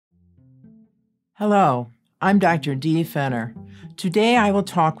Hello, I'm Dr. Dee Fenner. Today I will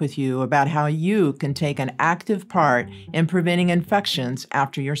talk with you about how you can take an active part in preventing infections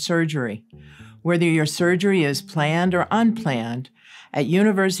after your surgery. Whether your surgery is planned or unplanned, at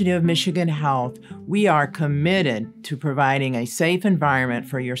University of Michigan Health, we are committed to providing a safe environment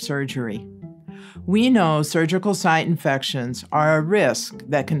for your surgery. We know surgical site infections are a risk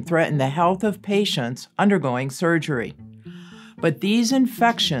that can threaten the health of patients undergoing surgery. But these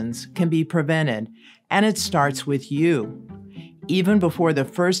infections can be prevented, and it starts with you, even before the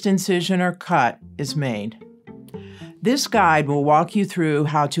first incision or cut is made. This guide will walk you through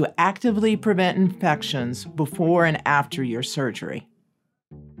how to actively prevent infections before and after your surgery.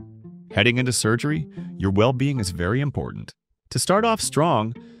 Heading into surgery, your well-being is very important. To start off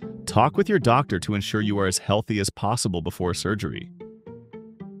strong, talk with your doctor to ensure you are as healthy as possible before surgery.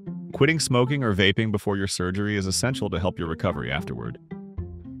 Quitting smoking or vaping before your surgery is essential to help your recovery afterward.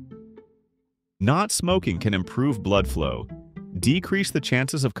 Not smoking can improve blood flow, decrease the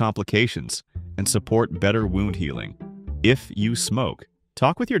chances of complications, and support better wound healing. If you smoke,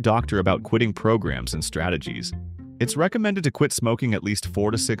 talk with your doctor about quitting programs and strategies. It's recommended to quit smoking at least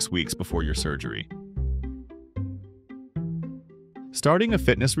 4 to 6 weeks before your surgery. Starting a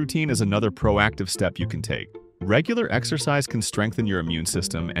fitness routine is another proactive step you can take. Regular exercise can strengthen your immune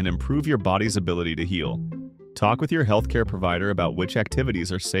system and improve your body's ability to heal. Talk with your healthcare provider about which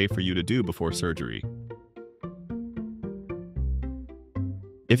activities are safe for you to do before surgery.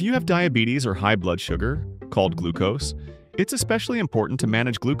 If you have diabetes or high blood sugar, called glucose, it's especially important to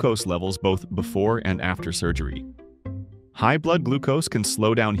manage glucose levels both before and after surgery. High blood glucose can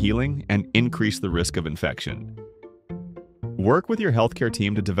slow down healing and increase the risk of infection. Work with your healthcare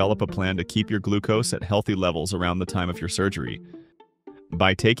team to develop a plan to keep your glucose at healthy levels around the time of your surgery.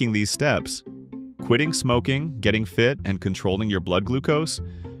 By taking these steps, quitting smoking, getting fit, and controlling your blood glucose,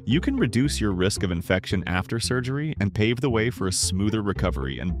 you can reduce your risk of infection after surgery and pave the way for a smoother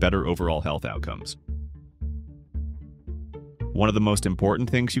recovery and better overall health outcomes. One of the most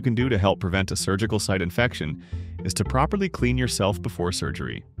important things you can do to help prevent a surgical site infection is to properly clean yourself before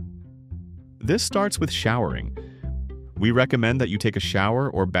surgery. This starts with showering. We recommend that you take a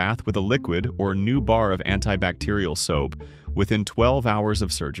shower or bath with a liquid or new bar of antibacterial soap within 12 hours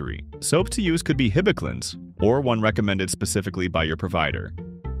of surgery. Soap to use could be Hibiclens or one recommended specifically by your provider.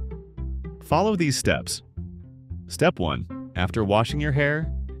 Follow these steps. Step 1. After washing your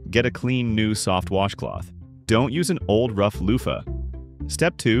hair, get a clean new soft washcloth. Don't use an old rough loofah.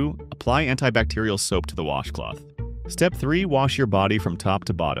 Step 2. Apply antibacterial soap to the washcloth. Step 3. Wash your body from top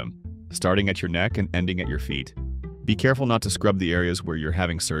to bottom, starting at your neck and ending at your feet. Be careful not to scrub the areas where you're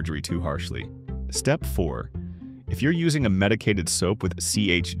having surgery too harshly. Step 4. If you're using a medicated soap with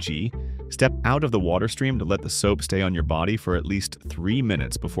CHG, step out of the water stream to let the soap stay on your body for at least 3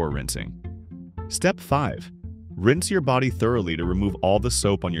 minutes before rinsing. Step 5. Rinse your body thoroughly to remove all the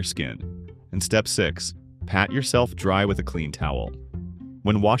soap on your skin. And Step 6. Pat yourself dry with a clean towel.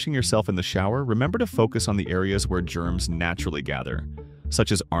 When washing yourself in the shower, remember to focus on the areas where germs naturally gather,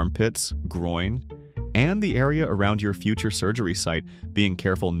 such as armpits, groin, and the area around your future surgery site, being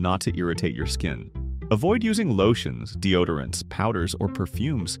careful not to irritate your skin. Avoid using lotions, deodorants, powders, or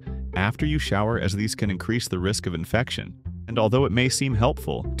perfumes after you shower, as these can increase the risk of infection. And although it may seem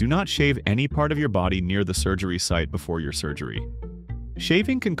helpful, do not shave any part of your body near the surgery site before your surgery.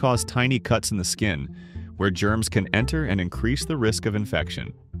 Shaving can cause tiny cuts in the skin, where germs can enter and increase the risk of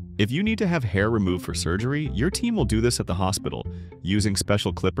infection. If you need to have hair removed for surgery, your team will do this at the hospital, using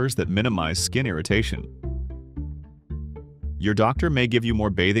special clippers that minimize skin irritation. Your doctor may give you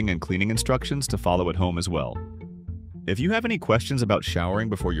more bathing and cleaning instructions to follow at home as well. If you have any questions about showering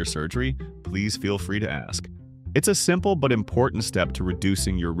before your surgery, please feel free to ask. It's a simple but important step to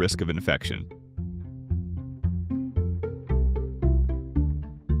reducing your risk of infection.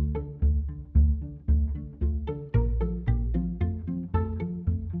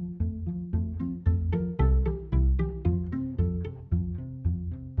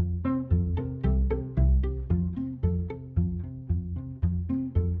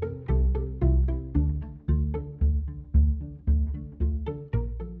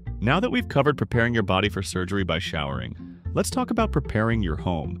 Now that we've covered preparing your body for surgery by showering, let's talk about preparing your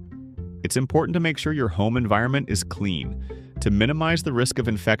home. It's important to make sure your home environment is clean to minimize the risk of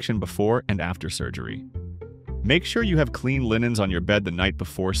infection before and after surgery. Make sure you have clean linens on your bed the night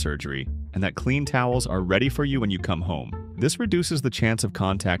before surgery and that clean towels are ready for you when you come home. This reduces the chance of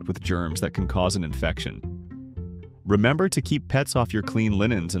contact with germs that can cause an infection. Remember to keep pets off your clean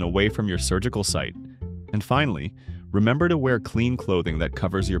linens and away from your surgical site. And finally, remember to wear clean clothing that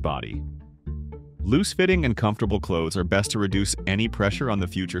covers your body. Loose-fitting and comfortable clothes are best to reduce any pressure on the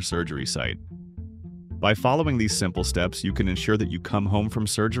future surgery site. By following these simple steps, you can ensure that you come home from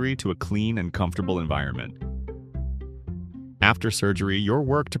surgery to a clean and comfortable environment. After surgery, your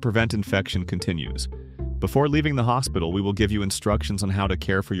work to prevent infection continues. Before leaving the hospital, we will give you instructions on how to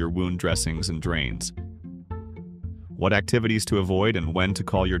care for your wound dressings and drains, what activities to avoid, and when to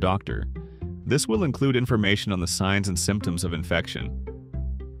call your doctor. This will include information on the signs and symptoms of infection.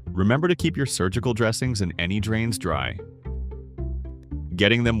 Remember to keep your surgical dressings and any drains dry.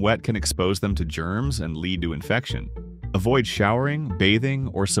 Getting them wet can expose them to germs and lead to infection. Avoid showering, bathing,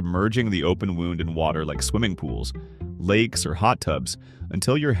 or submerging the open wound in water like swimming pools, lakes, or hot tubs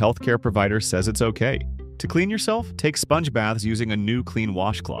until your healthcare provider says it's okay. To clean yourself, take sponge baths using a new clean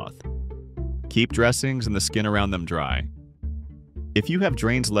washcloth. Keep dressings and the skin around them dry. If you have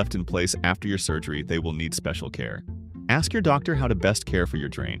drains left in place after your surgery, they will need special care. Ask your doctor how to best care for your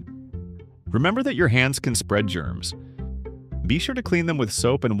drain. Remember that your hands can spread germs. Be sure to clean them with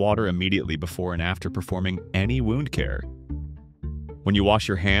soap and water immediately before and after performing any wound care. When you wash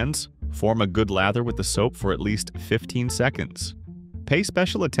your hands, form a good lather with the soap for at least 15 seconds. Pay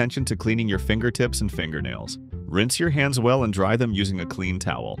special attention to cleaning your fingertips and fingernails. Rinse your hands well and dry them using a clean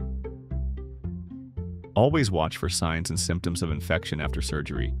towel. Always watch for signs and symptoms of infection after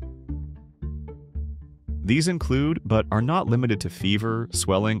surgery. These include, but are not limited to, fever,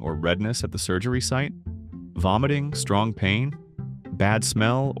 swelling, or redness at the surgery site, vomiting, strong pain, bad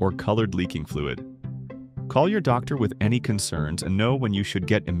smell, or colored leaking fluid. Call your doctor with any concerns and know when you should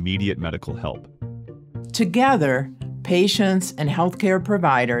get immediate medical help. Together, patients and healthcare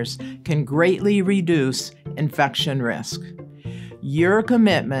providers can greatly reduce infection risk. Your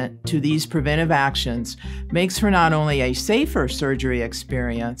commitment to these preventive actions makes for not only a safer surgery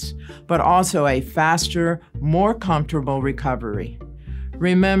experience, but also a faster, more comfortable recovery.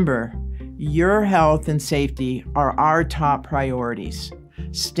 Remember, your health and safety are our top priorities.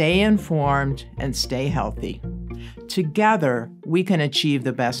 Stay informed and stay healthy. Together, we can achieve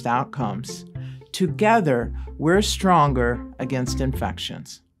the best outcomes. Together, we're stronger against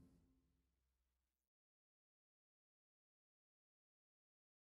infections.